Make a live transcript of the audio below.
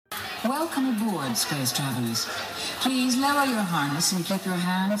Welcome aboard, space travelers. Please lower your harness and keep your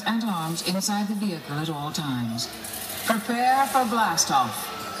hands and arms inside the vehicle at all times. Prepare for blast-off.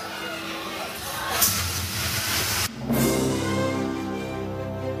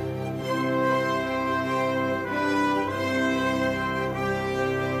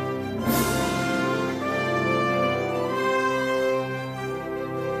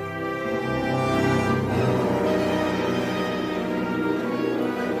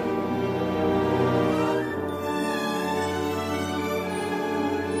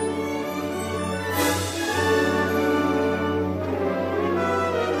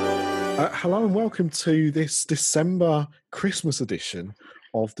 Hello and welcome to this December Christmas edition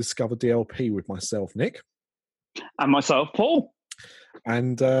of Discover DLP with myself, Nick. And myself, Paul.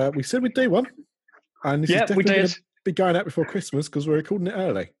 And we said we'd do one. And this is definitely going to be going out before Christmas because we're recording it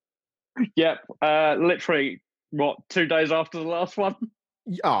early. Yep. Literally, 2 days after the last one?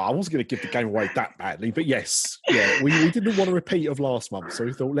 I wasn't going to give the game away that badly, but yes. Yeah, we didn't want a repeat of last month, so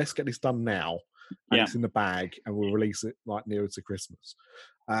we thought, let's get this done now. And it's in the bag, and we'll release it like nearer to Christmas.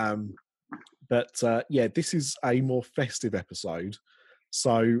 But this is a more festive episode.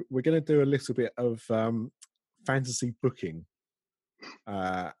 So we're going to do a little bit of fantasy booking,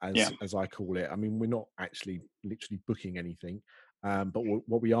 as I call it. I mean, we're not actually literally booking anything, but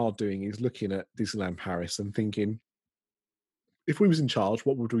what we are doing is looking at Disneyland Paris and thinking, if we was in charge,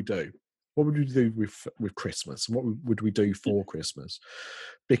 what would we do? What would we do with Christmas? What would we do for Christmas?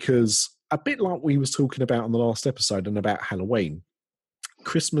 Because a bit like we was talking about on the last episode and about Halloween,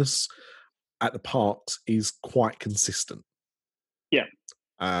 Christmas at the parks is quite consistent. Yeah.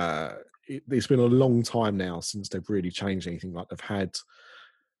 It's been a long time now since they've really changed anything. Like they've had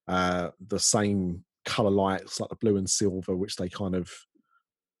the same colour lights, like the blue and silver, which they kind of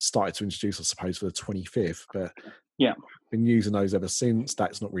started to introduce, I suppose, for the 25th. But been using those ever since.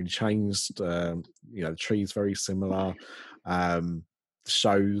 That's not really changed. The tree's very similar. The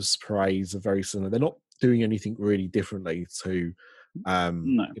shows, parades are very similar. They're not doing anything really differently to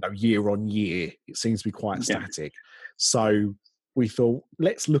year on year. It seems to be quite static. So we thought,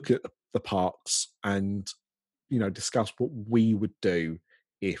 let's look at the parks and discuss what we would do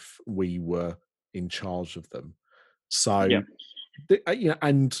if we were in charge of them. So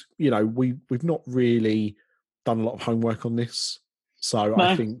we've not really done a lot of homework on this, so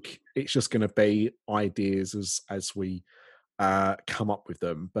I think it's just going to be ideas as we come up with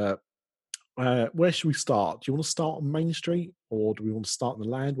them. But where should we start? Do you want to start on Main Street, or do we want to start on the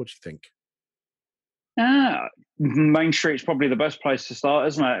land? What do you think? Main Street's probably the best place to start,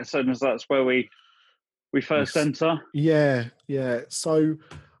 isn't it? As soon as that's where we first enter. Yeah. So,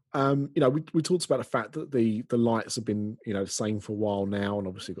 we talked about the fact that the lights have been, the same for a while now, and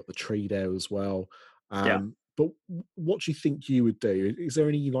obviously got the tree there as well. But what do you think you would do? Is there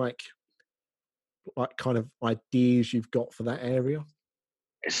any like kind of ideas you've got for that area?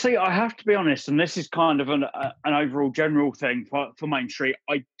 See, I have to be honest, and this is kind of an overall general thing for Main Street.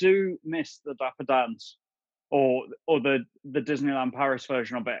 I do miss the Dapper Dans or the Disneyland Paris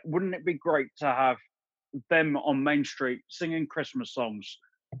version of it. Wouldn't it be great to have them on Main Street singing Christmas songs?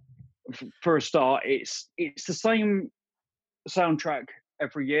 For a start, it's the same soundtrack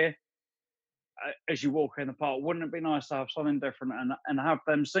every year as you walk in the park. Wouldn't it be nice to have something different and have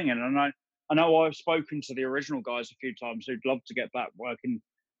them singing? And I know I've spoken to the original guys a few times who'd love to get back working,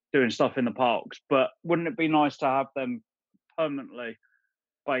 doing stuff in the parks, but wouldn't it be nice to have them permanently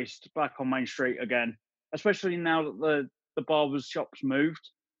based back on Main Street again, especially now that the barber's shop's moved.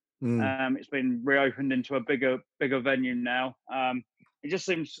 It's been reopened into a bigger venue now. It just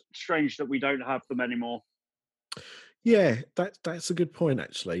seems strange that we don't have them anymore. Yeah, that's a good point,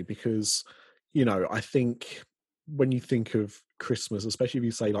 actually, because I think when you think of Christmas, especially if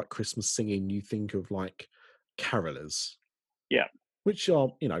you say like Christmas singing, you think of like carolers. Yeah. Which are,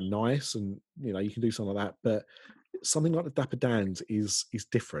 nice, and, you can do something like that. But something like the Dapper Dans is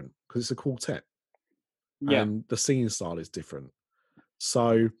different because it's a quartet. Yeah. And the singing style is different.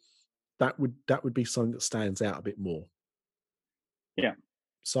 So that would be something that stands out a bit more. Yeah.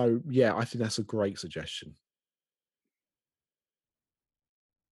 So, yeah, I think that's a great suggestion.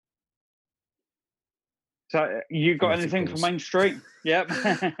 So you got anything for Main Street? Yep.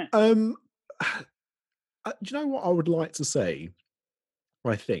 Do you know what I would like to say?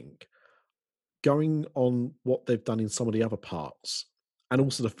 I think going on what they've done in some of the other parks, and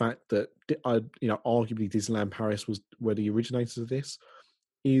also the fact that arguably Disneyland Paris was where the originators of this,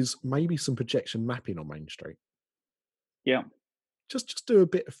 is maybe some projection mapping on Main Street. Yeah, just do a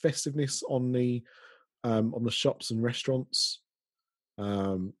bit of festiveness on the shops and restaurants.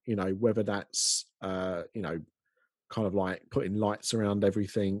 Whether that's kind of like putting lights around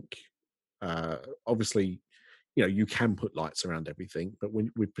everything, Obviously, you can put lights around everything, but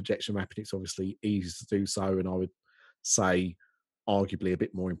with projection mapping, it's obviously easy to do so, and I would say arguably a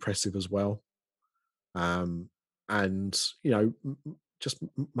bit more impressive as well. And just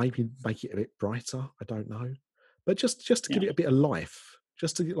maybe make it a bit brighter. I don't know, but just to give it a bit of life,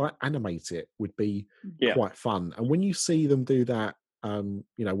 just to like animate it would be quite fun. And when you see them do that, when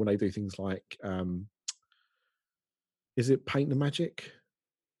they do things like, is it Paint the Magic?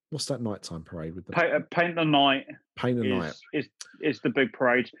 What's that nighttime parade with the Paint the Night? Paint the Night is the big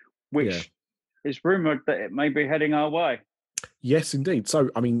parade, which is rumored that it may be heading our way. Yes, indeed. So,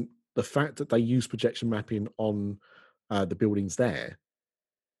 I mean, the fact that they use projection mapping on the buildings there,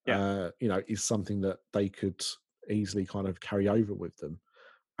 is something that they could easily kind of carry over with them.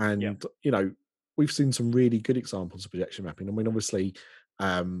 And, we've seen some really good examples of projection mapping. I mean, obviously,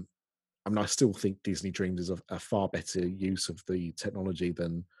 I still think Disney Dreams is a far better use of the technology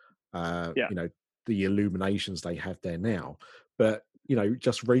than, the illuminations they have there now. But,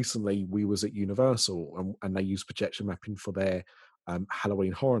 just recently we was at Universal and they used projection mapping for their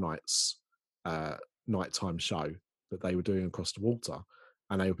Halloween Horror Nights nighttime show that they were doing across the water.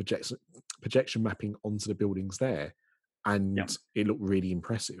 And they were projection mapping onto the buildings there. And it looked really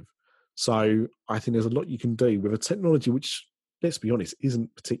impressive. So I think there's a lot you can do with a technology which, let's be honest,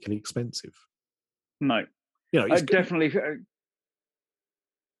 isn't particularly expensive. No. It's definitely...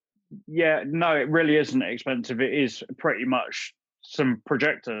 it really isn't expensive. It is pretty much some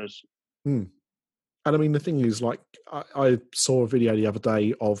projectors. And I mean, the thing is, like, I saw a video the other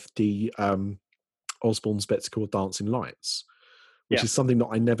day of the Osborne Spectacle of Dancing Lights, which is something that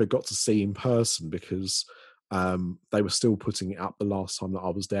I never got to see in person because they were still putting it up the last time that I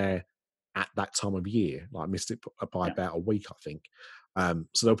was there at that time of year. Like, I missed it by about a week, I think.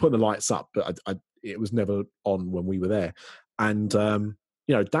 So they were putting the lights up, but it was never on when we were there. And,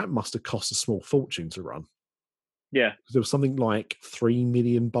 that must have cost a small fortune to run. Yeah. There was something like 3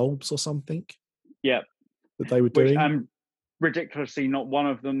 million bulbs or something. Yeah. That they were doing. And ridiculously, not one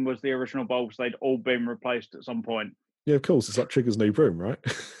of them was the original bulbs. They'd all been replaced at some point. Yeah, of course. It's like Trigger's new broom, right?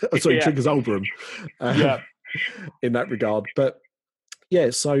 Sorry, Trigger's old broom. In that regard. But yeah,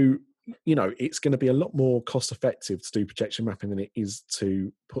 so, it's going to be a lot more cost effective to do projection mapping than it is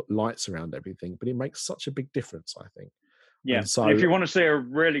to put lights around everything. But it makes such a big difference, I think. Yeah. And so, if you want to see a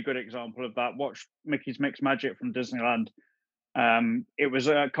really good example of that, watch Mickey's Mixed Magic from Disneyland. It was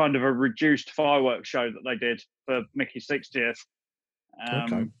a kind of a reduced fireworks show that they did for Mickey's 60th.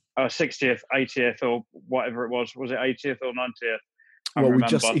 60th, 80th, or whatever it was. Was it 80th or 90th?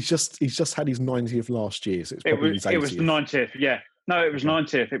 Well, he's just had his 90th last year, so it's probably his 80th. It was the 90th, yeah. No, it was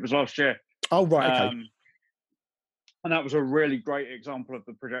 90th. It was last year. Oh, right, okay. And that was a really great example of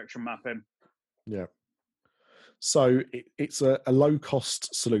the projection mapping. Yeah. So it's a low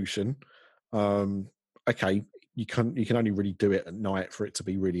cost solution. Okay, you can only really do it at night for it to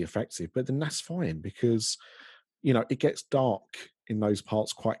be really effective, but then that's fine because it gets dark in those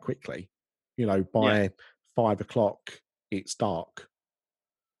parts quite quickly. By 5 o'clock it's dark.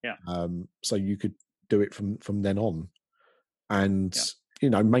 Yeah. So you could do it from then on, and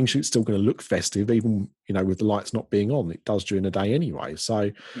Main Street's still going to look festive, even with the lights not being on. It does during the day anyway.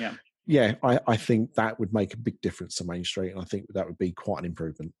 So I think that would make a big difference to Main Street, and I think that would be quite an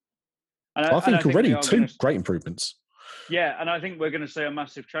improvement. I think already two great improvements. Yeah, and I think we're going to see a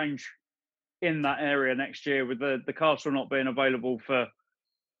massive change in that area next year with the castle not being available to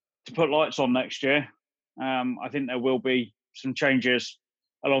put lights on next year. I think there will be some changes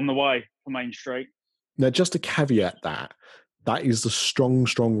along the way for Main Street. Now, just to caveat that is the strong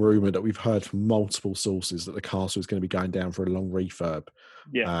rumour that we've heard from multiple sources that the castle is going to be going down for a long refurb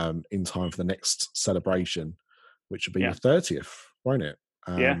in time for the next celebration, which will be the 30th, won't it?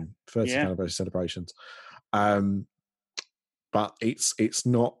 30th anniversary celebrations. But it's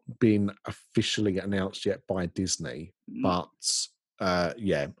not been officially announced yet by Disney, but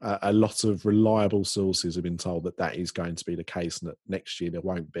a lot of reliable sources have been told that is going to be the case, and that next year there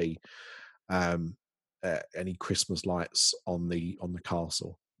won't be any Christmas lights on the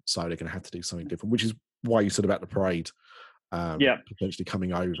castle, so they're going to have to do something different. Which is why you said about the parade potentially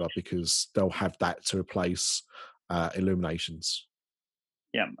coming over, because they'll have that to replace illuminations.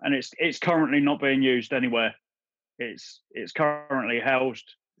 Yeah, and it's currently not being used anywhere. It's currently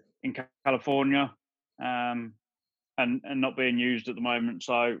housed in California, and not being used at the moment.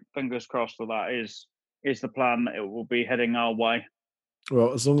 So fingers crossed that is the plan, that it will be heading our way.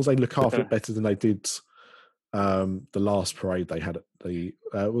 Well, as long as they look after it better than they did the last parade they had at the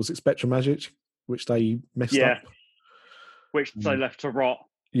was it Spectrum Magic, which they messed up, which they left to rot.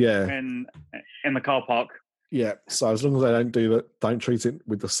 Yeah, in the car park. Yeah, so as long as they don't do that, don't treat it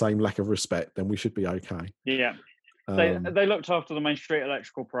with the same lack of respect, then we should be okay. Yeah. Um, They looked after the Main Street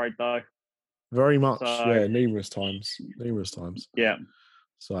Electrical Parade though. very much, So yeah, numerous times. yeah.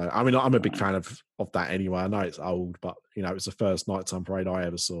 So I mean, I'm a big fan of that anyway. I know it's old, but you know, it was the first nighttime parade I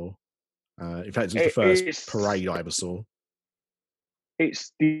ever saw. In fact, it was the first parade I ever saw.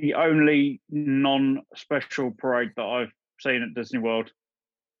 It's the only non-special parade that I've seen at Disney World.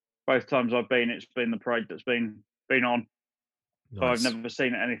 Both times I've been, it's been the parade that's been on. Nice. So I've never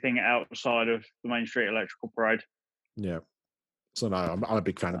seen anything outside of the Main Street Electrical Parade. Yeah. So no, I'm a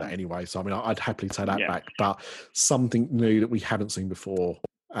big fan of that anyway. So I mean, I'd happily take that Yeah. back. But something new that we haven't seen before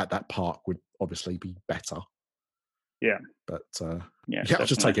at that park would obviously be better. Yeah. But yeah, I'll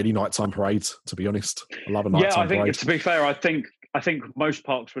just take any nighttime parade, to be honest. I love a nighttime Yeah, I think parade. to be fair, I think most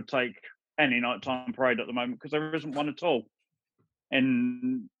parks would take any nighttime parade at the moment because there isn't one at all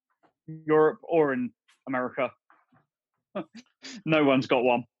in Europe or in America. No one's got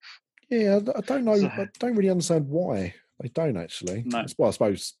one. Yeah, I don't know. So- I don't really understand why they don't actually. No. Well, I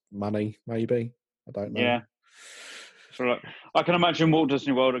suppose money, maybe. I don't know. Yeah. So look, I can imagine Walt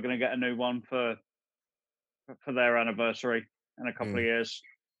Disney World are going to get a new one for their anniversary in a couple of years.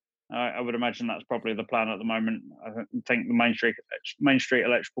 I would imagine that's probably the plan at the moment. I think the Main Street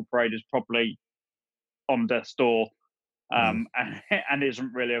Electrical Parade is probably on death's door, and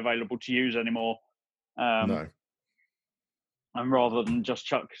isn't really available to use anymore. No. And rather than just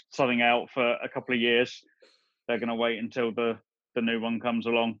chuck something out for a couple of years, they're going to wait until the new one comes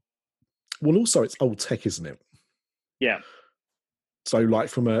along. Well, also it's old tech, isn't it? Yeah. So, like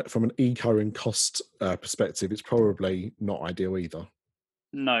from an eco and cost perspective, it's probably not ideal either.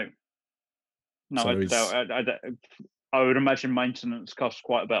 No, So I doubt. I would imagine maintenance costs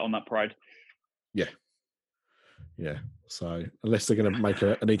quite a bit on that parade. Yeah. So unless they're going to make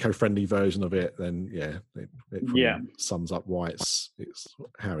an eco-friendly version of it, then it probably sums up why it's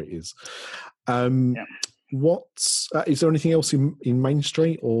how it is. What is there anything else in Main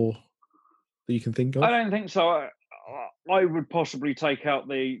Street or that you can think of? I don't think so. I would possibly take out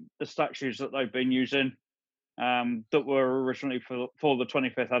the statues that they've been using that were originally for the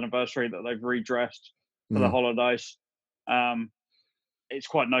 25th anniversary that they've redressed for the holidays. It's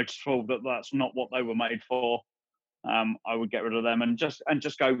quite noticeable that that's not what they were made for. I would get rid of them and just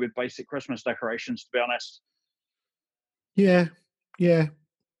go with basic Christmas decorations, to be honest. Yeah.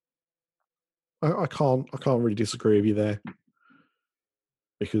 I can't really disagree with you there.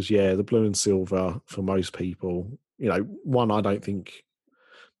 Because the blue and silver for most people, one, I don't think,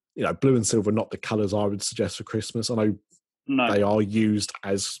 blue and silver are not the colours I would suggest for Christmas. I know they are used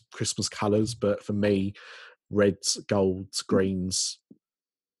as Christmas colours, but for me, reds, golds, greens,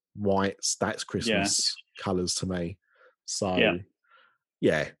 whites, that's Christmas colours to me. So I'm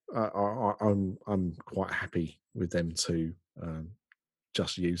quite happy with them to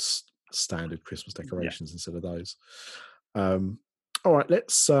just use standard Christmas decorations instead of those. All right,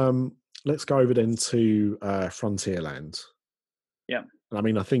 let's go over then to Frontierland. Yeah. I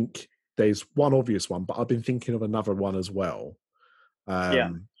mean, I think there's one obvious one, but I've been thinking of another one as well.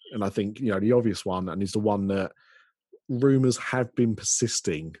 And I think, the obvious one, and is the one that rumours have been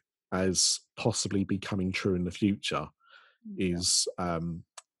persisting as possibly becoming true in the future, is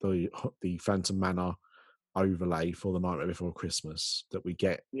the Phantom Manor overlay for the Nightmare Before Christmas that we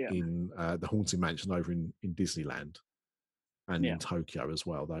get in the Haunted Mansion over in Disneyland and in Tokyo as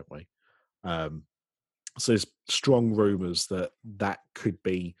well, don't we? So there's strong rumours that could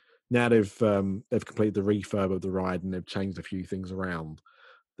be, now they've completed the refurb of the ride and they've changed a few things around,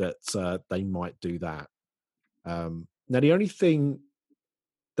 that they might do that. Now the only thing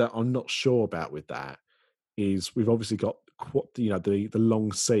that I'm not sure about with that is we've obviously got the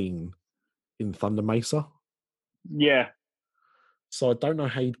long scene in Thunder Mesa. Yeah. So I don't know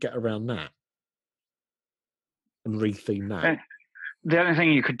how you'd get around that and retheme that. The only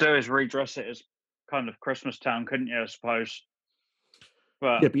thing you could do is redress it as kind of Christmas Town, couldn't you? I suppose.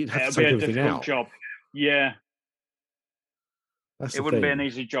 But you'd have to it'd take be a everything difficult out. job. Yeah. That's it wouldn't be an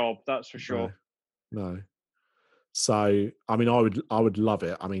easy job, that's for sure. No. So, I mean, I would love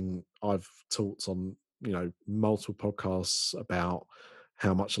it. I mean, I've talked on, multiple podcasts about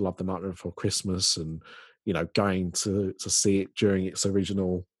how much I love The Nightmare Before Christmas and, going to see it during its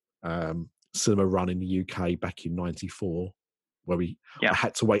original cinema run in the UK back in '94, where I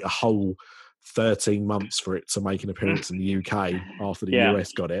had to wait a whole 13 months for it to make an appearance in the UK after the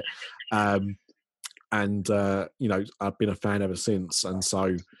US got it. And I've been a fan ever since. And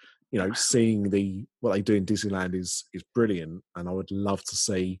so, seeing what they do in Disneyland is brilliant. And I would love to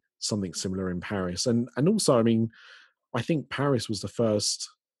see something similar in Paris. And also, I mean, I think Paris was the first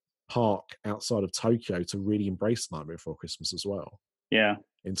park outside of Tokyo to really embrace Nightmare Before Christmas as well, Yeah.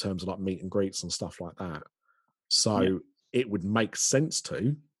 in terms of like meet and greets and stuff like that. So Yeah. it would make sense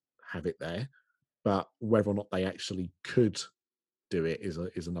to have it there, but whether or not they actually could do it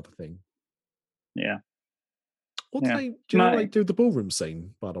is another thing. Yeah. What do Yeah. they do? You know No. what they do the ballroom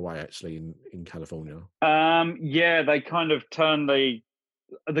scene, by the way, actually in California? Yeah, they kind of turn the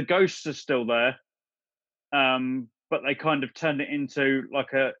ghosts are still there, but they kind of turn it into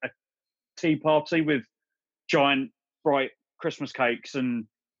like a tea party with giant bright Christmas cakes and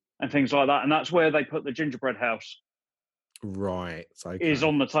things like that, and that's where they put the gingerbread house. Right. Okay. Is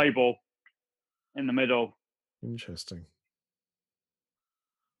on the table in the middle. Interesting.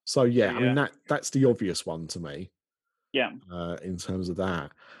 So yeah, So, I mean that's the obvious one to me. Yeah. In terms of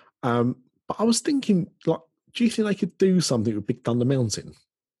that, but I was thinking, like, do you think they could do something with Big Thunder Mountain?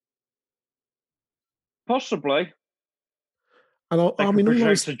 Possibly. And They I could mean,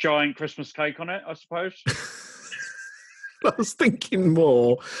 project a giant Christmas cake on it, I suppose. I was thinking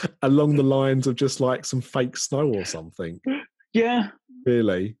more along the lines of just like some fake snow or something. Yeah.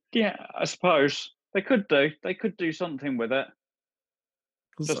 Really? Yeah, I suppose they could do. They could do something with it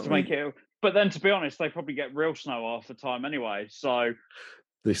just to make it. But then, to be honest, they probably get real snow half the time anyway. So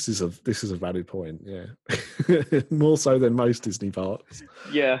this is a valid point. Yeah, more so than most Disney parks.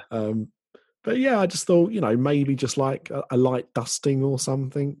 Yeah. But yeah, I just thought, maybe just like a light dusting or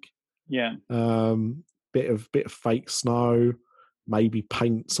something. Yeah. Bit of fake snow. Maybe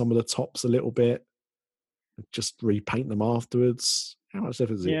paint some of the tops a little bit. Just repaint them afterwards. How much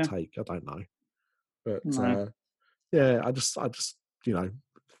effort does it take? I don't know. But yeah, I just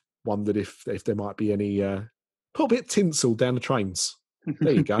wondered if there might be any put a bit of tinsel down the trains.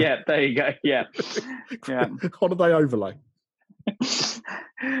 There you go. Yeah, there you go. Yeah. Yeah. Holiday overlay.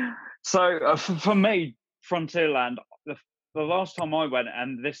 So for me, Frontierland, the last time I went,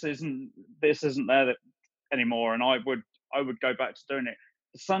 and this isn't there anymore, and I would go back to doing it.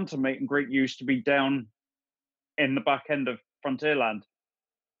 The Santa meet and greet used to be down in the back end of Frontierland,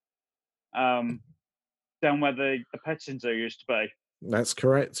 down where the petting zoo used to be. That's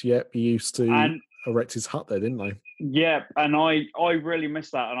correct. Yep, he used to erect his hut there, didn't they? Yeah, and I really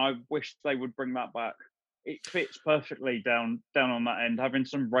miss that, and I wish they would bring that back. It fits perfectly down on that end, having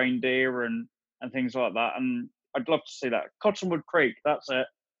some reindeer and things like that, and I'd love to see that. Cottonwood Creek, that's it.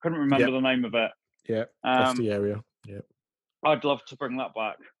 Couldn't remember the name of it. Yeah, that's the area. Yeah, I'd love to bring that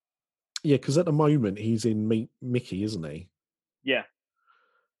back. Yeah, because at the moment he's in Meet Mickey, isn't he? Yeah.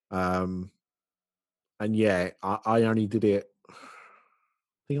 And yeah, I only did it. I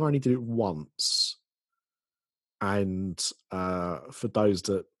think I only did it once. And for those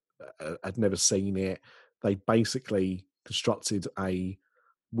that had never seen it, they basically constructed a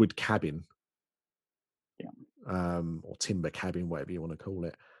wood cabin, or timber cabin, whatever you want to call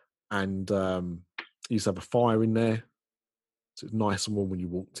it. And you used to have a fire in there, so it was nice and warm when you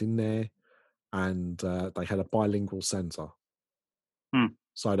walked in there. And they had a bilingual Santa.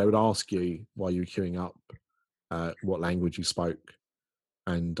 So they would ask you while you were queuing up what language you spoke.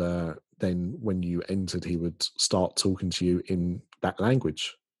 And then when you entered, he would start talking to you in that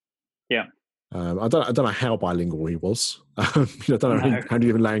language. Yeah. I don't know how bilingual he was. I don't know how many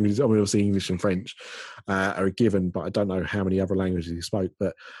different languages. I mean, obviously English and French are a given, but I don't know how many other languages he spoke.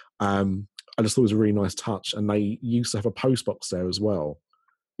 But I just thought it was a really nice touch. And they used to have a post box there as well.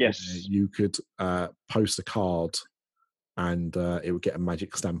 Yes. You could post a card, and it would get a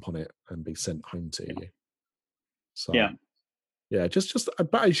magic stamp on it and be sent home to you. So yeah, just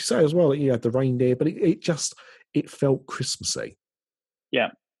but as you say as well, you had the reindeer, but it felt Christmassy.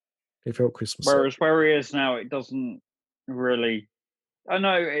 Yeah. It felt Christmassy. Whereas where he is now, it doesn't really. I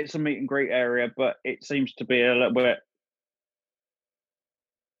know it's a meet and greet area, but it seems to be a little bit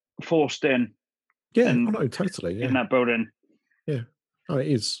forced in. Yeah, no, totally. Yeah. In that building. Yeah. Oh, it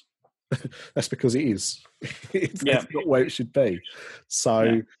is. That's because it is. It's not where it should be.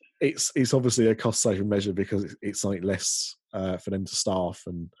 So it's obviously a cost saving measure because it's something less for them to staff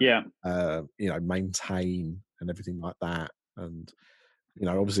and maintain and everything like that. And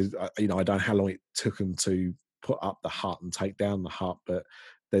obviously, I don't know how long it took them to put up the hut and take down the hut, but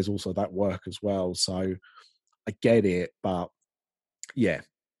there's also that work as well. So I get it, but yeah,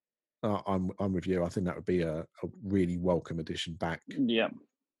 I'm with you. I think that would be a really welcome addition back. Yeah.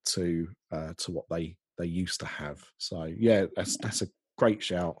 To what they used to have. So yeah, that's a great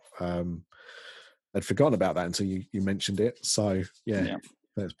shout. I'd forgotten about that until you mentioned it. So yeah,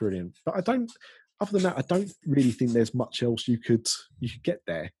 that's brilliant. But other than that, I don't really think there's much else you could get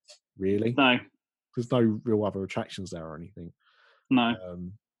there. Really, no. There's no real other attractions there or anything. No.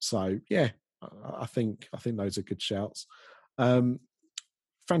 So yeah, I think those are good shouts.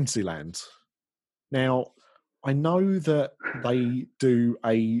 Fantasyland. Now, I know that they do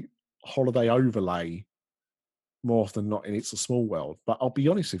a holiday overlay more often than not in It's a Small World, but I'll be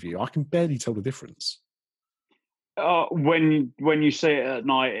honest with you, I can barely tell the difference. When you see it at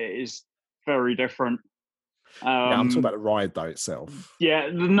night, it is very different. Yeah, I'm talking about the ride though itself. Yeah,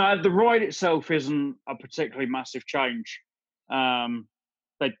 no, the ride itself isn't a particularly massive change.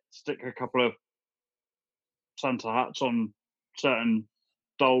 They stick a couple of Santa hats on certain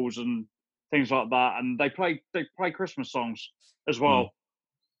dolls and things like that, and they play Christmas songs as well,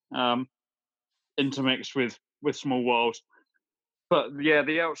 intermixed with Small World. But yeah,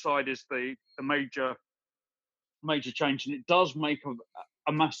 the outside is the major change, and it does make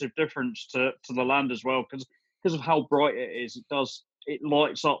a massive difference to the land as well because of how bright it is. It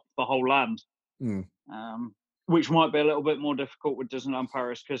lights up the whole land, which might be a little bit more difficult with Disneyland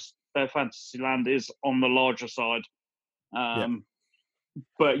Paris because their Fantasyland is on the larger side.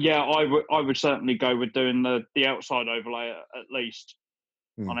 But yeah, I would certainly go with doing the outside overlay at least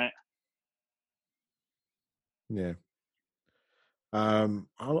on it. Yeah.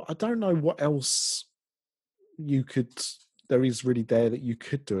 I don't know what else there is really there that you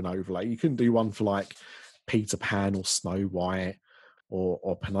could do an overlay. You couldn't do one for like Peter Pan or Snow White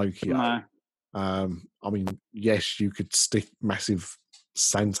or Pinocchio. No. I mean, yes, you could stick massive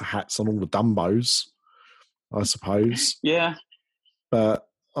Santa hats on all the Dumbos, I suppose. Yeah. But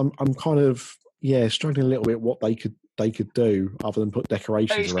I'm kind of struggling a little bit what they could do other than put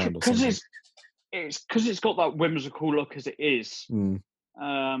decorations around or something. It's because it's got that whimsical look as it is.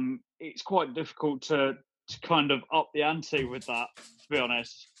 It's quite difficult to kind of up the ante with that, to be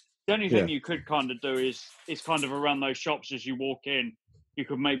honest. The only thing you could kind of do is kind of around those shops as you walk in. You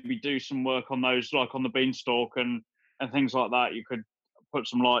could maybe do some work on those, like on the beanstalk and things like that. You could put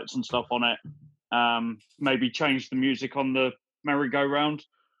some lights and stuff on it. Maybe change the music on the merry-go-round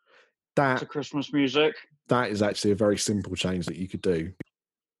to Christmas music. That is actually a very simple change that you could do.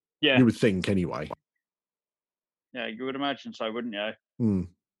 Yeah. You would think anyway. Yeah, you would imagine so, wouldn't you?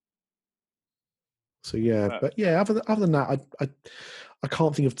 So yeah, but yeah, other than that, I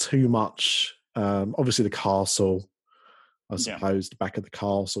can't think of too much. Obviously the castle, I suppose the back of the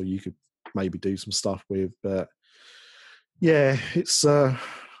castle you could maybe do some stuff with, but yeah, it's I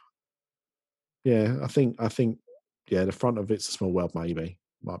think the front of It's a Small World maybe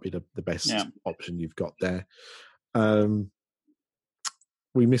might be the best option you've got there.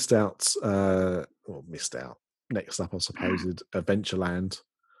 We missed out. Next up, I suppose, is Adventureland.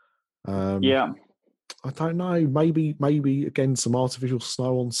 I don't know. Maybe again some artificial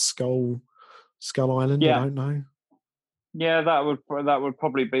snow on Skull Island. I don't know. Yeah, that would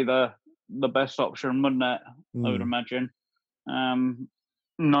probably be the best option, wouldn't it? I would imagine. Not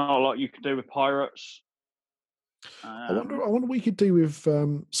a lot you could do with Pirates. I wonder what we could do with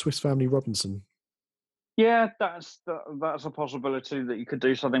Swiss Family Robinson. Yeah, that's a possibility that you could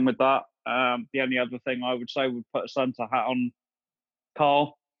do something with that. The only other thing I would say would put a Santa hat on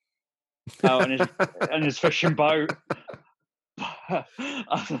Carl out in his fishing boat.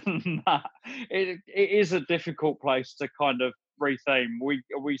 Other than that, it is a difficult place to kind of retheme.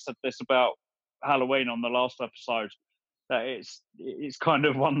 We said this about Halloween on the last episode, that it's kind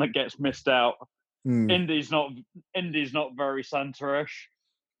of one that gets missed out. Indy's not very Santa-ish.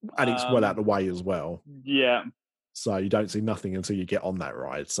 And it's well out of the way as well. Yeah. So you don't see nothing until you get on that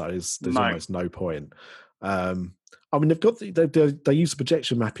ride. So there's almost no point. I mean, they used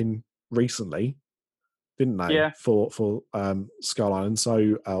projection mapping recently, didn't they? Yeah. For Skull Island,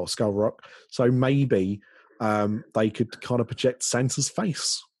 or Skull Rock. So maybe they could kind of project Santa's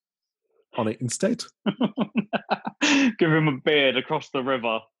face on it instead. Give him a beard across the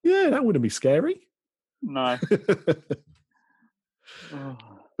river. Yeah, that wouldn't be scary. No.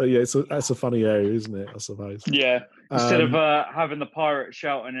 But yeah, that's a funny area, isn't it? I suppose. Yeah. Instead of having the pirate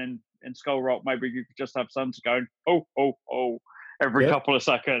shouting in Skull Rock, maybe you could just have Santa going, oh, oh, oh, every couple of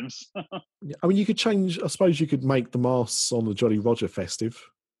seconds. I mean, you could change. I suppose you could make the masks on the Jolly Roger festive.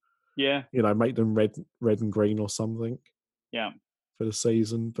 Yeah. Make them red and green or something. Yeah. For the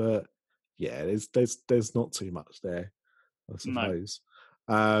season, but yeah, there's not too much there, I suppose.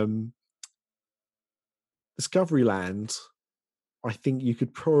 No. Discoveryland, I think you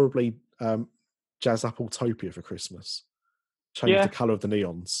could probably jazz up Autopia for Christmas. Change the colour of the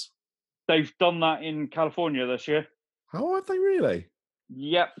neons. They've done that in California this year. Oh, have they really?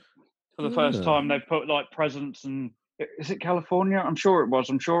 Yep. For the first time, they put like presents and... Is it California? I'm sure it was.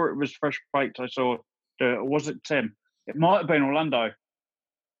 I'm sure it was Fresh Baked I saw. Or was it Tim? It might have been Orlando.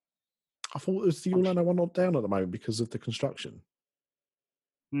 I thought it was the Orlando one not down at the moment because of the construction.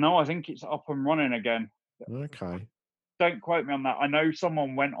 No, I think it's up and running again. Okay. don't quote me on that. I know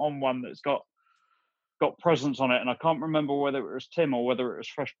someone went on one that's got presents on it, and I can't remember whether it was Tim or whether it was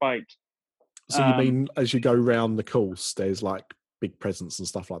Fresh Baked. So you mean as you go round the course, there's like big presents and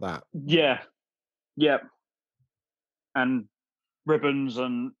stuff like that? Yeah, yeah, and ribbons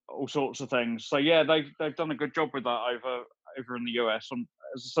and all sorts of things. So yeah, they've done a good job with that over in the US. And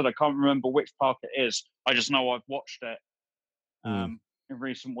as I said, I can't remember which park it is. I just know I've watched it in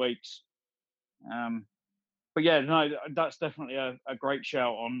recent weeks. But yeah, no, that's definitely a great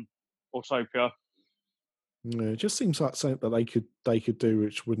shout on Autopia. Yeah, it just seems like something that they could do,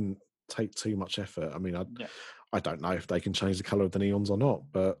 which wouldn't take too much effort. I mean, I don't know if they can change the color of the neons or not,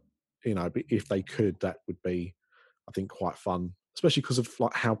 but you know, if they could, that would be, I think, quite fun. Especially because of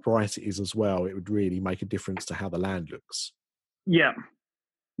like how bright it is as well. It would really make a difference to how the land looks. Yeah,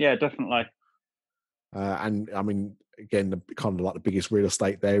 yeah, definitely. And I mean, again, the kind of like the biggest real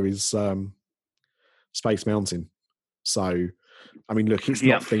estate there is Space Mountain. So, I mean, look, it's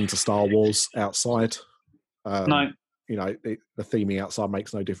not themed to Star Wars outside. No, you know, the theming outside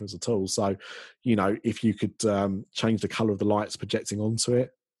makes no difference at all. So, you know, if you could change the color of the lights projecting onto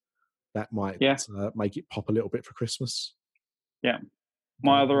it, that might make it pop a little bit for Christmas. Yeah.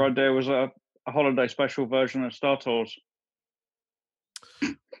 My other idea was a holiday special version of Star Tours.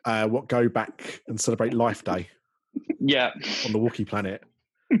 What, go back and celebrate Life Day? Yeah. On the Wookiee planet.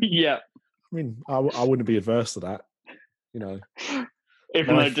 Yeah. I mean, I wouldn't be adverse to that, you know.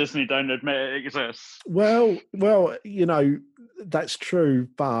 Even though Disney don't admit it exists. Well, you know, that's true.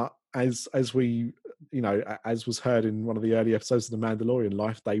 But as we, you know, as was heard in one of the early episodes of The Mandalorian,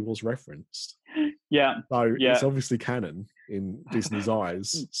 Life Day was referenced. Yeah. So it's obviously canon in Disney's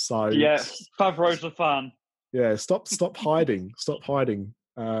eyes. So yes, Favreau's a fan. Yeah, stop hiding. Stop hiding.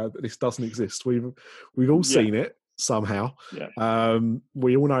 That this doesn't exist. We've all seen it somehow. Yeah.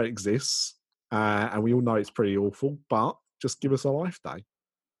 We all know it exists, and we all know it's pretty awful. But just give us a Life Day.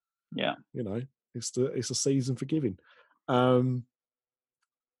 Yeah, you know, it's a season for giving. But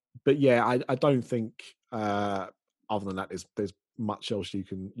yeah, I don't think other than that there's much else you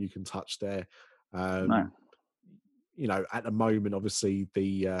can touch there. No. You know, at the moment, obviously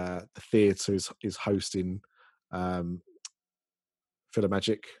the theatre is hosting PhilaMagic.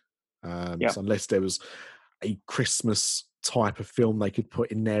 So unless there was a Christmas type of film they could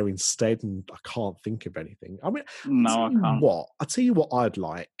put in there instead, and I can't think of anything. I mean, no, I can't. I'll tell you what I'd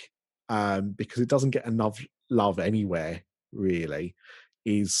like, because it doesn't get enough love anywhere really,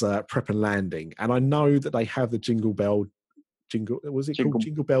 is Prep and Landing. And I know that they have the Jingle Bell. Was it called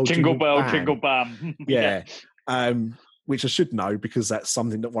Jingle Bell? Jingle Bell, Jingle Bam. Yeah. Which I should know because that's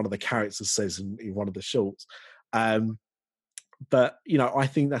something that one of the characters says in one of the shorts. But, you know, I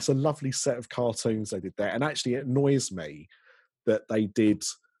think that's a lovely set of cartoons they did there. And actually it annoys me that they did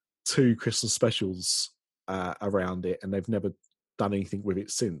 2 Christmas specials around it and they've never done anything with it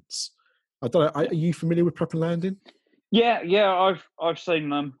since. I don't know. Are you familiar with Prep and Landing? Yeah, I've seen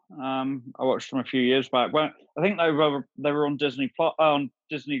them. I watched them a few years back. Well, I think they were on Disney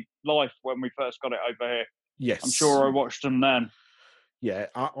Life when we first got it over here. Yes, I'm sure I watched them then. Yeah,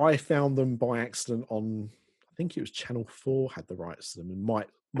 I found them by accident on, I think it was Channel 4 had the rights to them and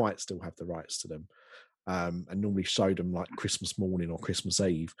might still have the rights to them, and normally showed them like Christmas morning or Christmas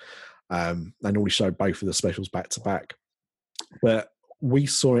Eve. They normally showed both of the specials back to back, but we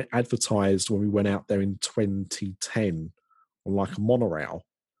saw it advertised when we went out there in 2010 on like a monorail.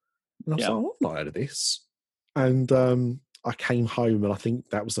 And I was like, I've not heard of this. And I came home and I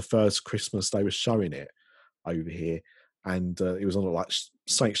think that was the first Christmas they were showing it over here. And it was on like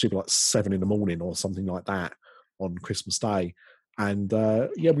something stupid like 7 a.m. or something like that on Christmas Day. And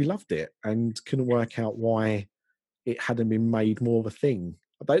we loved it and couldn't work out why it hadn't been made more of a thing.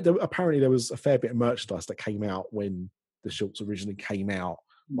 Apparently there was a fair bit of merchandise that came out when the shorts originally came out,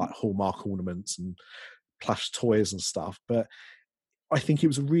 like Hallmark ornaments and plush toys and stuff. But I think it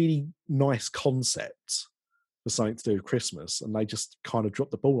was a really nice concept for something to do with Christmas, and they just kind of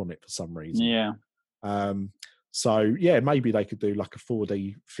dropped the ball on it for some reason. Yeah. So yeah, maybe they could do like a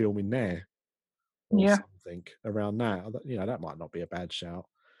 4D film in there, or something around that. You know, that might not be a bad shout.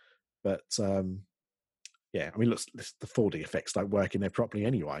 But yeah, I mean, look, the 4D effects don't work in there properly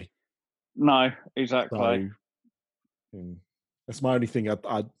anyway. No, exactly. So, that's my only thing that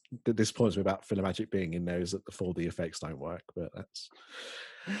disappoints me about PhilaMagic being in there, is that the 4D effects don't work. But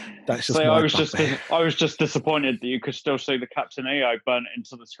that's just. I was just disappointed that you could still see the Captain EO burnt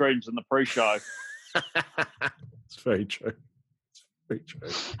into the screens in the pre-show. It's very true. It's very true.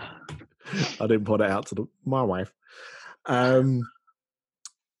 I didn't point it out to my wife. So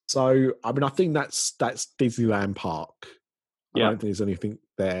I mean, I think that's Disneyland Park. I don't think there's anything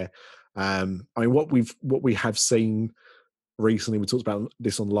there. I mean, what we have seen recently, we talked about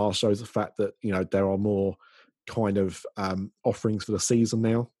this on the last show, is the fact that, you know, there are more kind of offerings for the season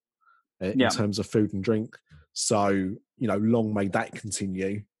now in terms of food and drink. So, you know, long may that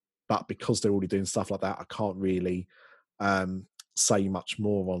continue. But because they're already doing stuff like that, I can't really say much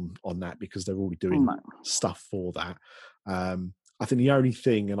more on that, because they're already doing stuff for that. I think the only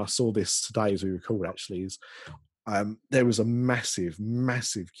thing, and I saw this today as we recorded actually, is there was a massive,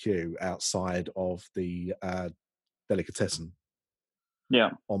 massive queue outside of the Delicatessen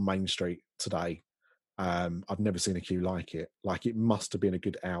on Main Street today. I've never seen a queue like it. Like, it must have been a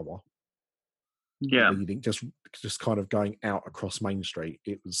good hour. Leading, just kind of going out across Main Street.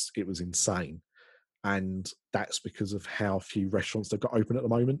 It was insane. And that's because of how few restaurants they've got open at the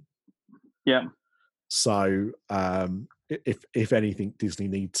moment. Yeah. So if anything, Disney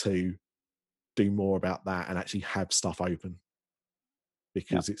need to do more about that and actually have stuff open,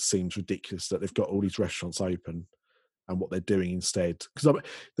 because it seems ridiculous that they've got all these restaurants open and what they're doing instead. Because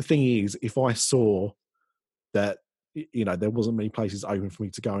the thing is, if I saw that, you know, there wasn't many places open for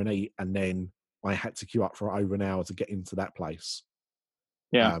me to go and eat, and then I had to queue up for over an hour to get into that place,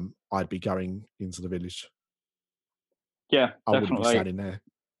 I'd be going into the village. Yeah, I wouldn't be standing there.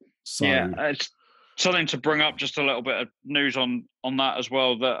 So it's something to bring up, just a little bit of news on that as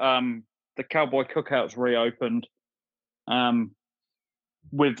well, that the Cowboy Cookout's reopened.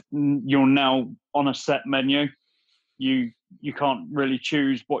 With you're now on a set menu. You can't really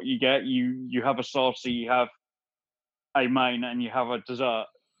choose what you get. You have a sauce, you have a main, and you have a dessert.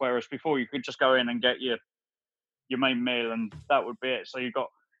 Whereas before, you could just go in and get your main meal, and that would be it. So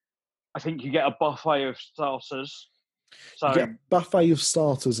I think you get a buffet of starters. So you get a buffet of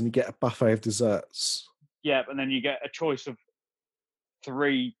starters and you get a buffet of desserts. Yeah, and then you get a choice of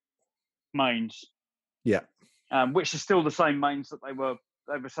 3 mains. Yeah. Which is still the same mains that they were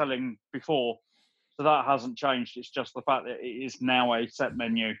selling before. So that hasn't changed. It's just the fact that it is now a set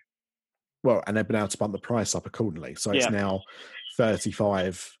menu. Well, and they've been able to bump the price up accordingly. So it's now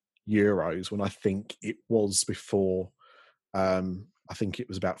 €35 when I think it was before. I think it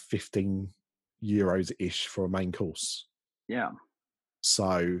was about €15-ish for a main course. Yeah.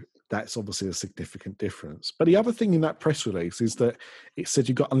 So that's obviously a significant difference. But the other thing in that press release is that it said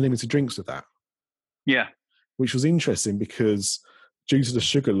you got unlimited drinks with that. Yeah. Which was interesting, because due to the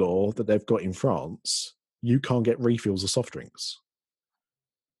sugar law that they've got in France, you can't get refills of soft drinks.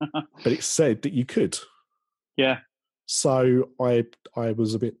 But it said that you could. Yeah. So I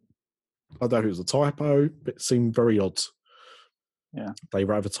was a bit, I don't know if it was a typo, but it seemed very odd. Yeah. They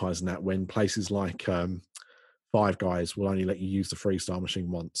were advertising that when places like Five Guys will only let you use the Freestyle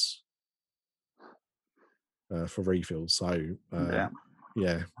machine once for refills. So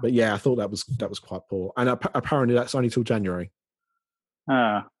yeah, but yeah, I thought that was quite poor, and apparently that's only till January.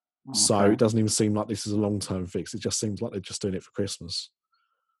 Okay. So it doesn't even seem like this is a long-term fix. It just seems like they're just doing it for Christmas.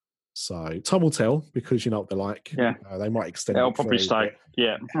 So time will tell, because you know what they're like. Yeah, they might extend. They'll probably stay.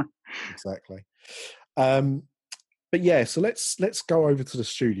 Yeah, exactly. But yeah, so let's go over to the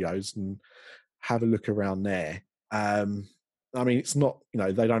studios and have a look around there. I mean, it's not, you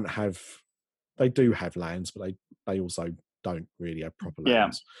know, they do have lands, but they also don't really have proper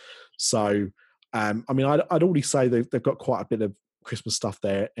lands. So, I mean, I'd already say they've got quite a bit of Christmas stuff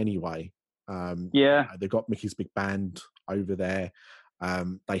there anyway. They've got Mickey's Big Band over there.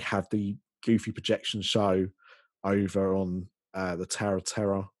 They have the Goofy projection show over on the Tower of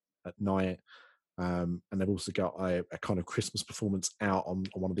Terror at night. And they've also got a kind of Christmas performance out on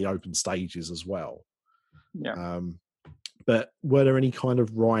one of the open stages as well. Yeah. But were there any kind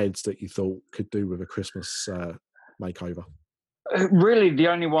of rides that you thought could do with a Christmas makeover? Really, the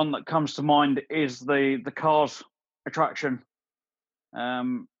only one that comes to mind is the Cars attraction.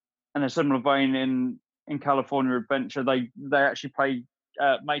 In a similar vein, in California Adventure, they actually play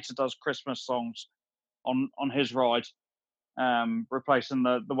Mesa does Christmas songs on his ride, replacing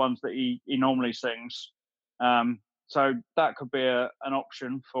the ones that he normally sings. So that could be an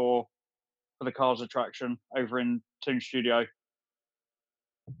option for the Cars attraction over in Toon Studio.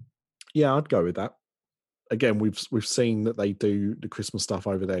 Yeah, I'd go with that. Again, we've seen that they do the Christmas stuff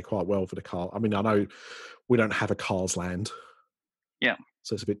over there quite well for the car. I mean, I know we don't have a Cars Land. Yeah.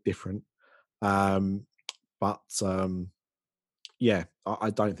 So it's a bit different. But yeah,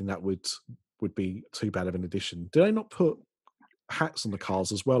 I don't think that would be too bad of an addition. Do they not put hats on the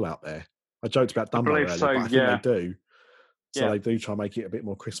cars as well out there? I joked about Dumbo earlier, but I think they do. So they do try and make it a bit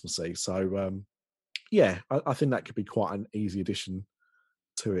more Christmassy. So yeah, I think that could be quite an easy addition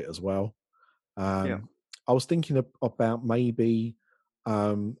to it as well. I was thinking about maybe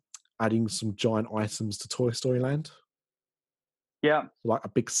adding some giant items to Toy Story Land. Yeah. Like a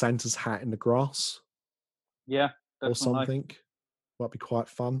big Santa's hat in the grass. Yeah. definitely. or something. Might be quite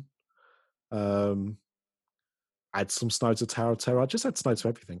fun. Add some snow to Tower of Terror. Just add snow to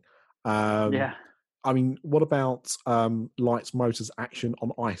everything. Yeah. I mean, what about lights, motors, action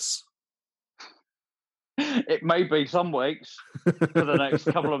on ice? It may be some weeks for the next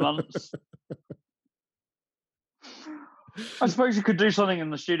couple of months. I suppose you could do something in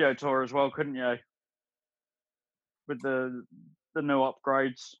the studio tour as well, couldn't you? With the new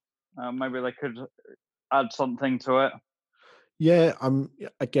upgrades, maybe they could add something to it. Yeah,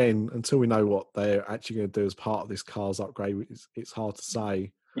 again, until we know what they're actually going to do as part of this Cars upgrade, it's hard to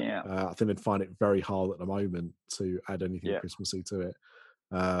say. Yeah, I think they'd find it very hard at the moment to add anything Yeah. Christmassy to it.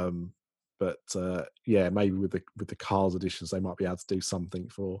 But yeah, maybe with the Cars editions, they might be able to do something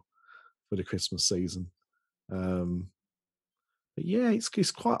for the Christmas season. But yeah,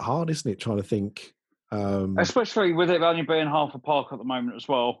 it's quite hard, isn't it? Trying to think, especially with it only being half a park at the moment as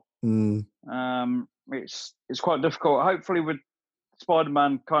well. mm, It's quite difficult. Hopefully, with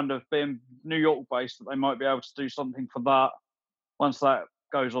Spider-Man kind of being New York based, that they might be able to do something for that once that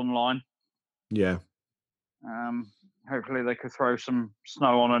goes online. yeah. Hopefully, they could throw some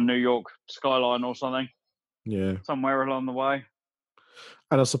snow on a New York skyline or something. Yeah. Somewhere along the way.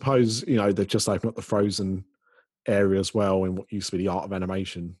 And I suppose, they've just opened up the Frozen area as well in what used to be the Art of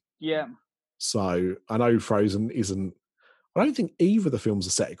Animation. Yeah. So I know Frozen isn't. I don't think either of the films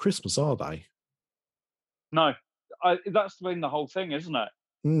are set at Christmas, are they? No, that's been the whole thing, isn't it?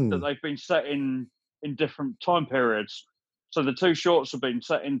 That they've been set in different time periods. So the two shorts have been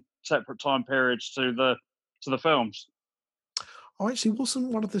set in separate time periods to the films. Oh, actually,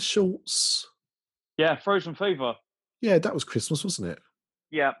 wasn't one of the shorts? Yeah, Frozen Fever. Yeah, that was Christmas, wasn't it?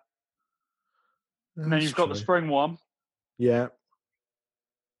 Yeah. And then you've got the spring one. Yeah.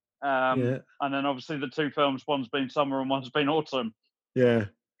 And then obviously the two films, one's been summer and one's been autumn. Yeah.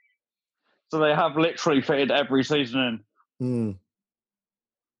 So they have literally fitted every season in.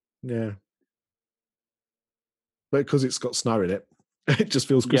 Yeah. But because it's got snow in it, it just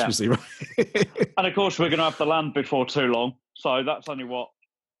feels Christmassy, right? And of course, we're going to have the land before too long. So that's only,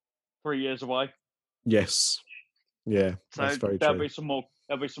 3 years away? Yes. Yeah, so that's very there'll true.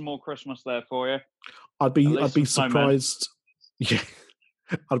 There'll be some more Christmas there for you. I'd be surprised. Yeah.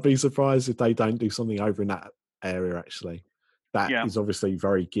 I'd be surprised if they don't do something over in that area, actually. That is obviously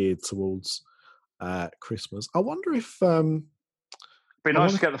very geared towards Christmas. I wonder if... It'd be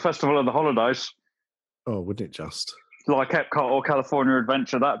nice to get the Festival of the Holidays. Oh, wouldn't it just? Like Epcot or California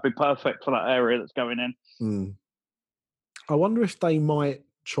Adventure. That'd be perfect for that area that's going in. I wonder if they might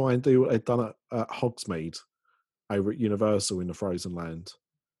try and do what they've done at Hogsmeade over at Universal in the Frozen Land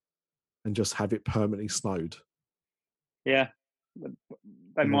and just have it permanently snowed. Yeah.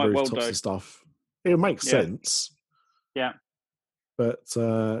 They might well do. And stuff. It would make sense. Yeah. But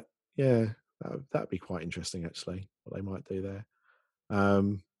yeah, that'd be quite interesting, actually, what they might do there.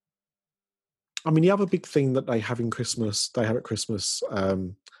 I mean, the other big thing that they have at Christmas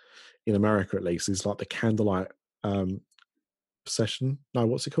in America at least, is like the candlelight procession. No,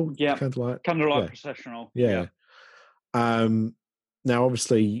 what's it called? Yeah, candlelight processional. Yeah. Now,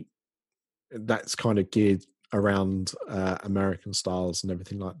 obviously, that's kind of geared around American styles and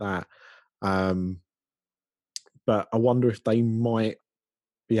everything like that. But I wonder if they might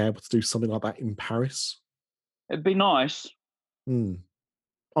be able to do something like that in Paris. It'd be nice. I mean,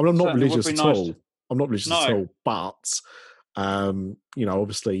 I'm not religious at all. I'm not religious at all, but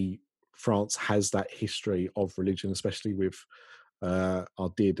obviously France has that history of religion, especially with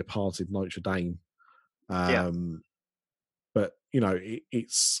our dear departed Notre Dame. But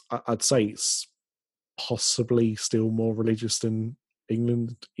I'd say it's possibly still more religious than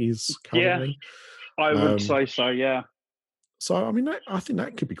England is currently. Yeah, I would say so. Yeah. So I mean, I think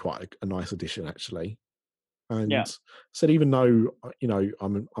that could be quite a nice addition, actually. And said, even though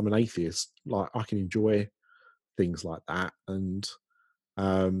I'm an atheist, like I can enjoy things like that, and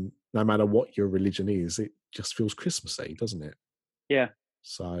no matter what your religion is, it just feels Christmassy, doesn't it? Yeah.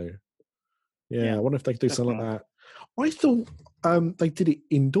 So I wonder if they could do something like that. I thought they did it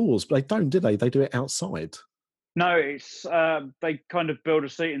indoors, but they don't, do they? They do it outside. No, it's they kind of build a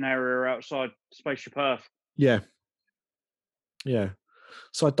seating area outside Spaceship Earth. Yeah.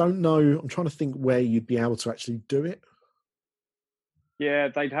 So I don't know. I'm trying to think where you'd be able to actually do it. Yeah,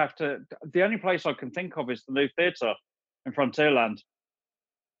 they'd have to. The only place I can think of is the new theatre in Frontierland.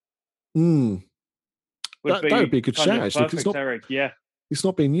 That would be a good shout, actually. It's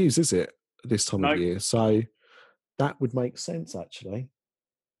not being used, is it, at this time of year? So that would make sense, actually.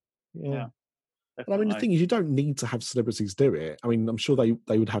 Yeah. But I mean, the thing is, you don't need to have celebrities do it. I mean, I'm sure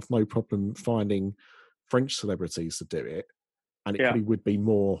they would have no problem finding French celebrities to do it. And it probably would be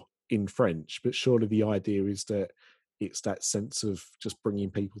more in French, but surely the idea is that it's that sense of just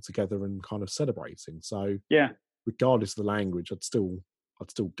bringing people together and kind of celebrating. So Yeah, regardless of the language, I'd still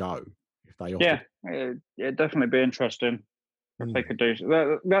go if they offered. yeah, it'd definitely be interesting if they Mm. could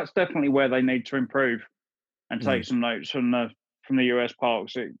do. That's definitely where they need to improve and take some notes from the US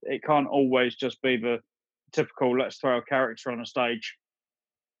parks. It can't always just be the typical let's throw a character on a stage,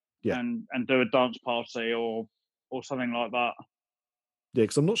 Yeah. and do a dance party or something like that. Yeah,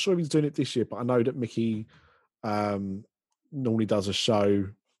 because I'm not sure if he's doing it this year, but I know that Mickey normally does a show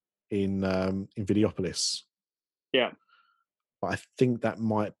in Videopolis. Yeah, But I think that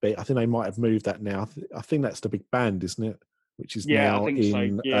might be. I think they might have moved that now. I think that's the big band, isn't it? Which is yeah, now I think in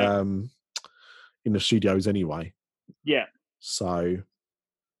so. Yeah, in the studios anyway. yeah, So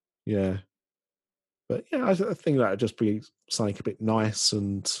yeah, but yeah, I think that would just be something a bit nice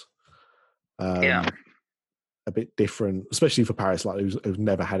and yeah, a bit different, especially for Paris, like who's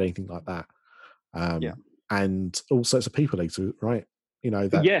never had anything like that. Yeah. And also it's a people eater, right? You know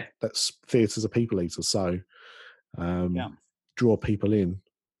yeah, that's theatre's a people eater, so yeah. draw people in.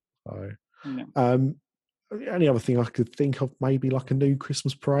 So Yeah. the only other thing I could think of, maybe like a new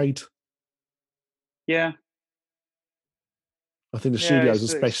Christmas parade. Yeah, I think the yeah, studios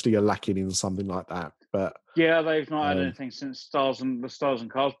especially are lacking in something like that. But yeah, they've not had anything since the Stars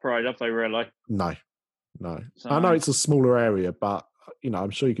and Cars Parade, have they? Really? No. So, I know it's a smaller area, but I'm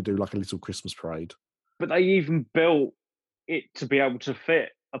sure you could do like a little Christmas parade. but they even built it to be able to fit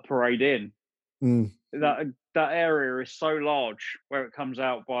a parade in. Mm. That area is so large where it comes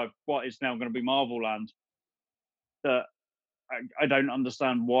out by what is now going to be Marvel Land that I don't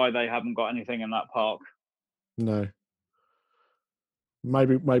understand why they haven't got anything in that park. No.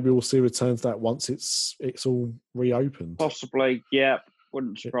 Maybe we'll see returns to that once it's all reopened. Possibly, yeah.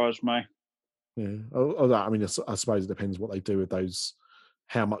 Wouldn't surprise me. Yeah. Although, I mean, I suppose it depends what they do with those,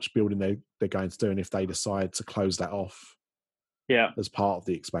 how much building they're going to do, and if they decide to close that off. Yeah. As part of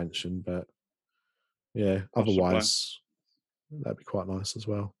the expansion, but yeah, Possibly. Otherwise that'd be quite nice as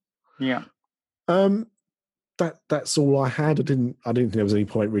well. Yeah. That's all I had. I didn't think there was any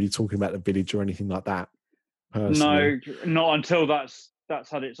point really talking about the village or anything like that. Personally. No, not until that's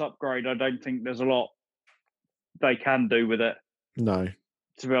had its upgrade. I don't think there's a lot they can do with it. No.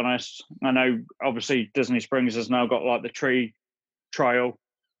 To be honest, I know obviously Disney Springs has now got like the tree trail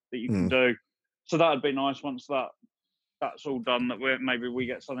that you can do, so that'd be nice once that's all done. That maybe we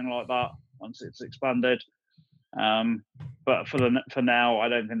get something like that once it's expanded. But for now, I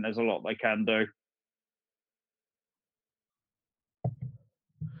don't think there's a lot they can do.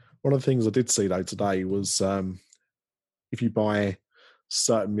 One of the things I did see though today was if you buy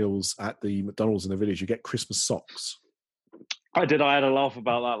certain meals at the McDonald's in the village, you get Christmas socks. I did. I had a laugh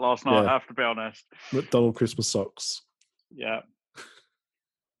about that last night. I have to be honest. McDonald's Christmas socks. Yeah.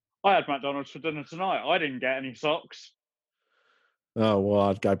 I had McDonald's for dinner tonight. I didn't get any socks. Oh well,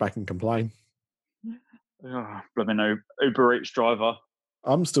 I'd go back and complain. Blooming Uber Eats driver.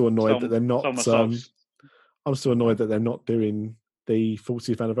 I'm still annoyed that they're not. I'm still annoyed that they're not doing the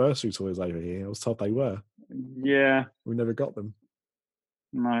 40th anniversary toys over here. I was told they were. Yeah. We never got them.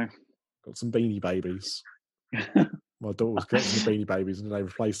 No. Got some Beanie Babies. My daughter's got some Beanie Babies and they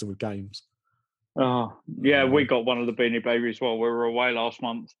replaced them with games. Oh, yeah, we got one of the Beanie Babies while we were away last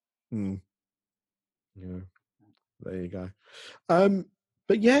month. Yeah, there you go.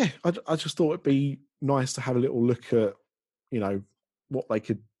 But yeah, I just thought it'd be nice to have a little look at, what they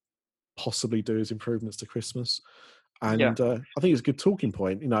could possibly do as improvements to Christmas. And I think it's a good talking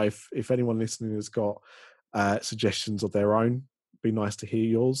point. If anyone listening has got suggestions of their own, it'd be nice to hear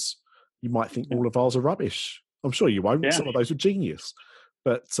yours. You might think all of ours are rubbish. I'm sure you won't. Some of those are genius.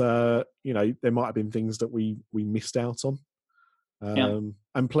 But, there might have been things that we missed out on.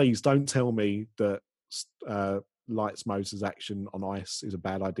 And please don't tell me that Lights Motors action on ice is a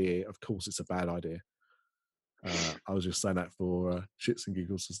bad idea. Of course it's a bad idea. I was just saying that for shits and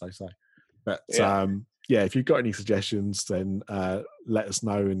giggles, as they say. But, if you've got any suggestions, then let us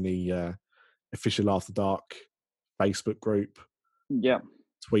know in the Official After Dark Facebook group. Yeah.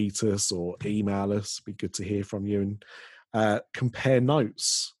 Tweet us or email us. It'd be good to hear from you and compare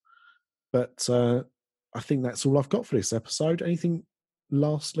notes. But I think that's all I've got for this episode. Anything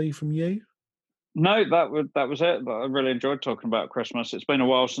lastly from you? No, that was it. I really enjoyed talking about Christmas. It's been a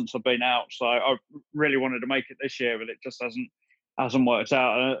while since I've been out, so I really wanted to make it this year, but it just hasn't worked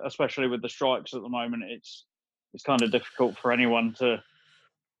out. Especially with the strikes at the moment, it's kind of difficult for anyone to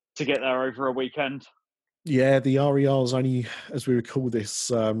get there over a weekend. Yeah, the RER's only, as we recall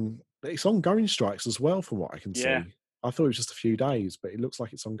this, it's ongoing strikes as well, from what I can see. I thought it was just a few days, but it looks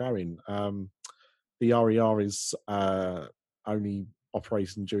like it's ongoing. The RER is only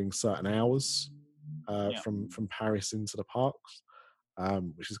operating during certain hours from Paris into the parks,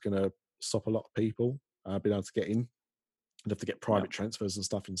 which is going to stop a lot of people being able to get in. You'd have to get private transfers and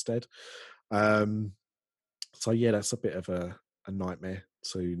stuff instead. So yeah, that's a bit of a nightmare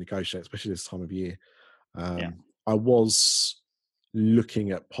to negotiate, especially this time of year. I was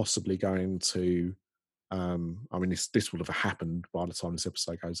looking at possibly going to, I mean, this will have happened by the time this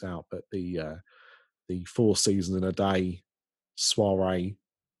episode goes out, but the 4 seasons in a day soiree,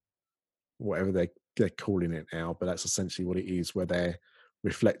 whatever they're calling it now, but that's essentially what it is, where they're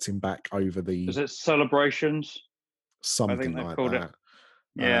reflecting back over the... Is it celebrations? Something like that.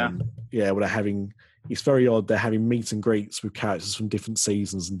 Yeah. Well, they're having... It's very odd. They're having meet and greets with characters from different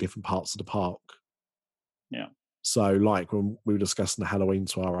seasons and different parts of the park. Yeah. So, like when we were discussing the Halloween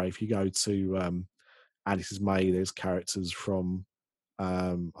soiree, if you go to Alice's May, there's characters from,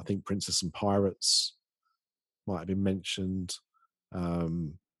 I think, Princess and Pirates might have been mentioned.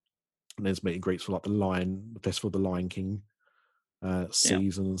 And there's meet and greets for like the Festival of the Lion King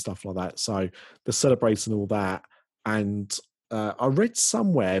season and stuff like that. So they're celebrating all that. And I read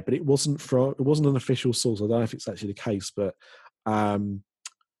somewhere, but it wasn't an official source. I don't know if it's actually the case, but I'm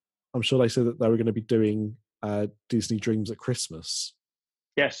sure they said that they were going to be doing Disney Dreams at Christmas.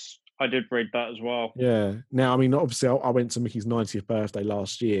 Yes, I did read that as well. Yeah. Now, I mean, obviously, I went to Mickey's 90th birthday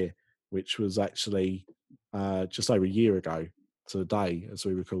last year, which was actually just over a year ago to the day, as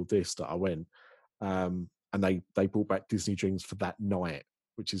we record this, that I went. And they brought back Disney Dreams for that night,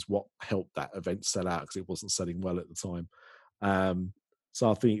 which is what helped that event sell out, because it wasn't selling well at the time.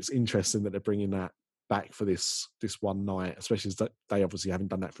 So I think it's interesting that they're bringing that back for this one night, especially as that they obviously haven't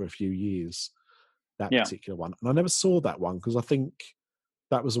done that for a few years, that particular one. And I never saw that one, because I think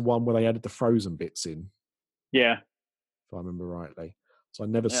that was the one where they added the Frozen bits in. Yeah. If I remember rightly. So I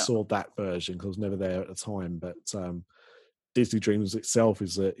never saw that version, because I was never there at the time. But Disney Dreams itself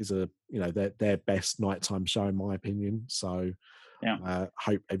is a their best nighttime show, in my opinion. So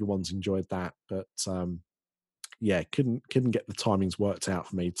hope everyone's enjoyed that. But couldn't get the timings worked out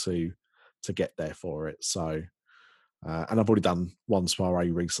for me to get there for it. So and I've already done one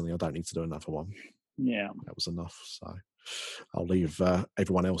soiree recently. I don't need to do another one. Yeah, that was enough. So I'll leave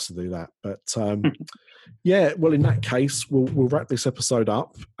everyone else to do that. But well, in that case, we'll wrap this episode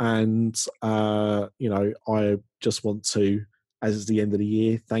up. And I just want to, as it's the end of the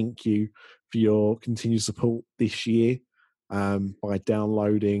year, thank you for your continued support this year by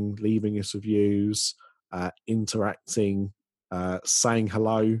downloading, leaving us reviews, interacting, saying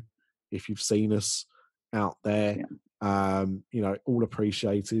hello if you've seen us out there. All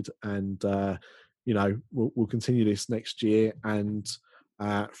appreciated. And we'll continue this next year. And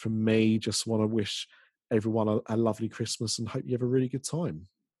from me, just want to wish everyone a lovely Christmas and hope you have a really good time.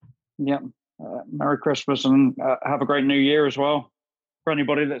 Yeah. Merry Christmas, and have a great New Year as well, for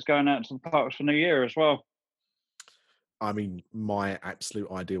anybody that's going out to the parks for New Year as well. I mean, my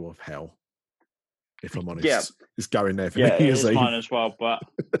absolute ideal of hell, if I'm honest, is going there for New Year's Eve. Mine as well, but...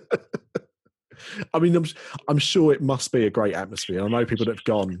 I mean, I'm sure it must be a great atmosphere. I know people that have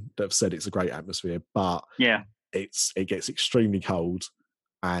gone that have said it's a great atmosphere, but it gets extremely cold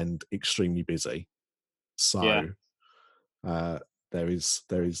and extremely busy. So there is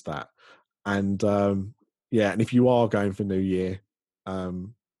that. And and if you are going for New Year,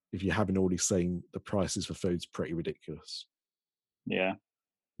 if you haven't already seen, the prices for food's pretty ridiculous. Yeah.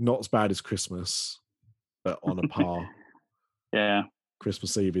 Not as bad as Christmas, but on a par. Yeah.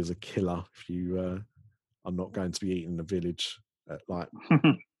 Christmas Eve is a killer if you are not going to be eating in the village at like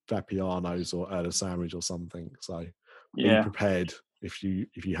Vapiano's or Earl of Sandwich or something. So be prepared if you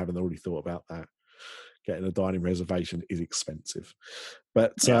haven't already thought about that. Getting a dining reservation is expensive.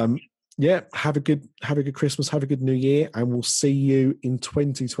 But have a good Christmas, have a good New Year, and we'll see you in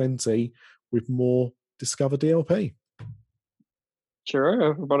 2020 with more Discover DLP. Sure,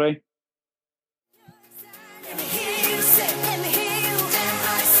 everybody.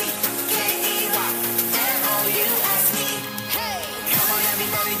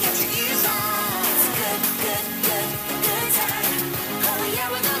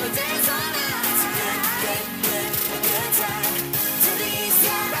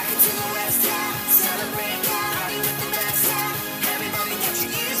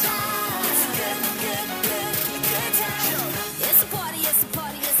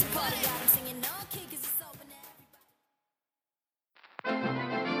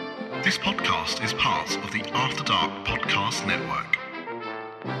 This podcast is part of the After Dark Podcast Network.